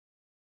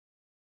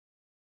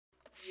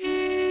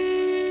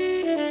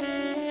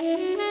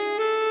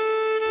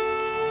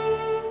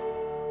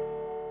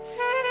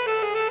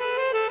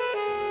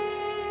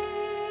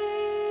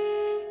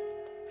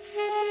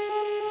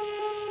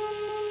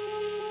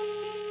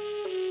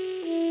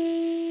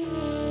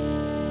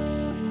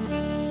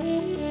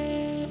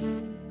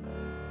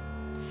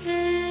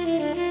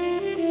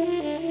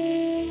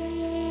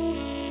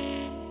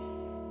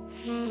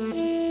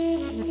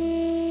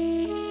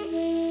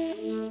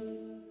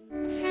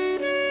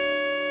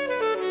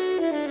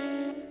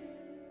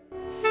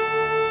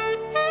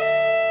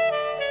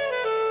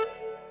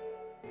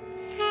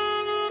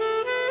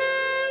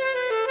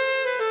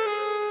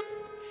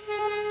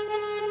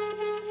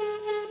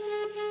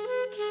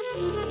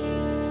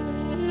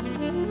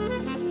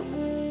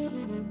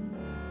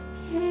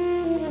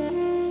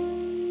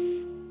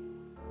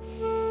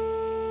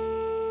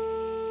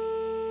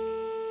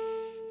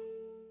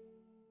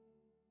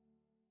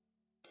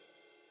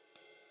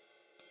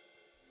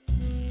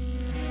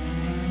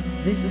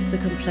This is the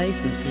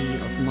complacency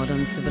of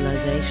modern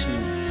civilization.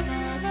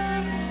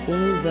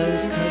 All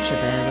those culture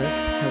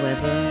bearers,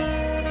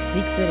 however,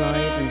 seek their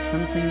life in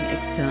something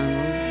external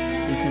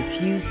and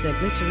confuse their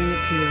glittering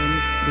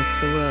appearance with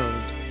the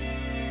world.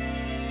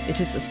 It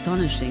is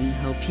astonishing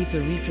how people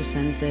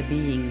represent their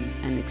being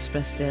and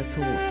express their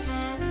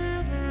thoughts.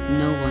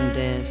 No one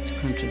dares to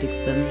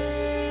contradict them.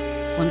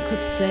 One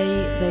could say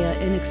they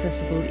are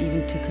inaccessible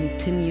even to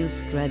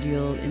continuous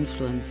gradual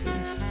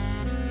influences.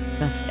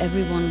 Thus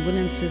everyone will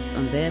insist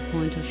on their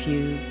point of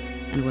view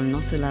and will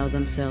not allow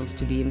themselves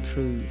to be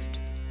improved.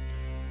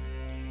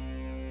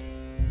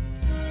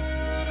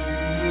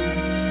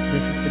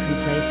 This is the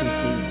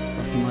complacency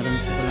of modern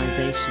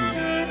civilization.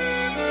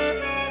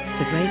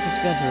 The greatest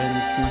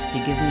reverence must be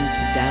given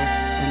to doubt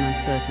and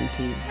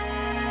uncertainty.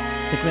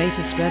 The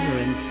greatest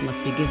reverence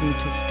must be given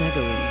to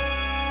staggering.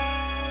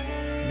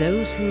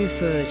 Those who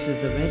refer to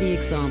the ready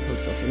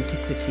examples of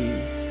antiquity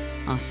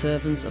are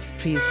servants of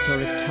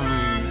prehistoric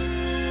times.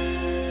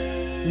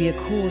 We are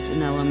caught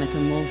in our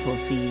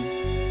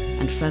metamorphoses,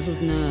 and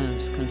frazzled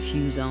nerves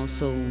confuse our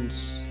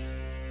souls.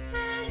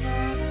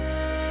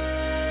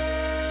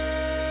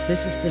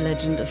 This is the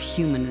legend of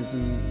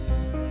humanism.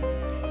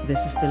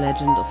 This is the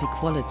legend of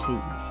equality.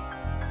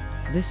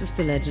 This is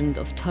the legend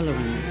of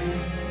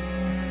tolerance.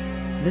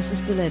 This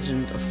is the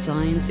legend of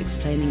science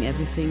explaining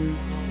everything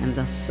and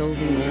thus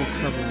solving all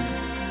problems.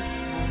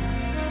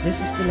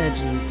 This is the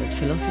legend that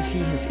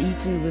philosophy has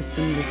eaten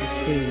wisdom with a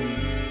spoon,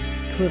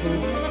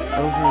 quibbles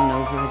over and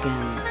over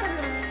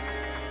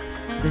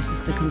again. This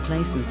is the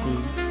complacency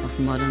of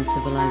modern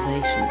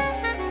civilization.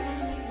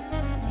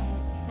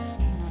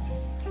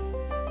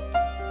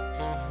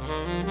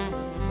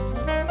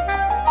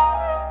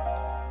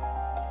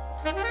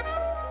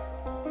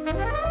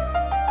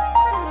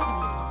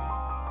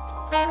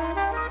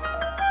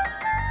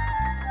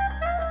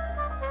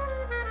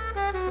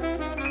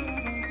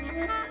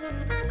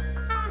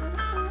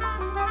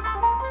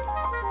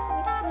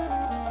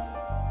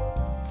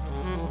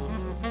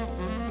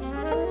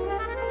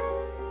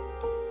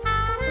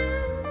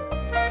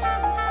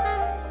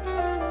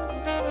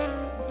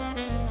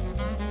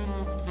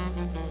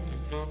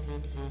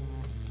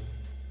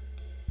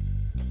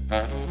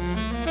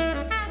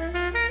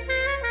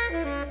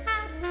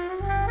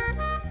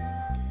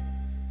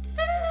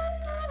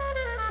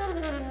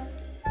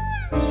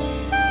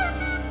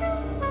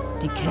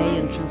 Decay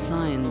and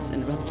transience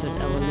enrupted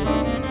our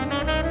living.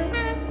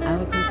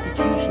 Our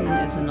constitution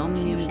is an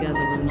omnium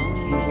gathering of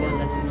more or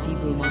less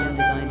feeble-minded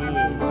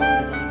ideas.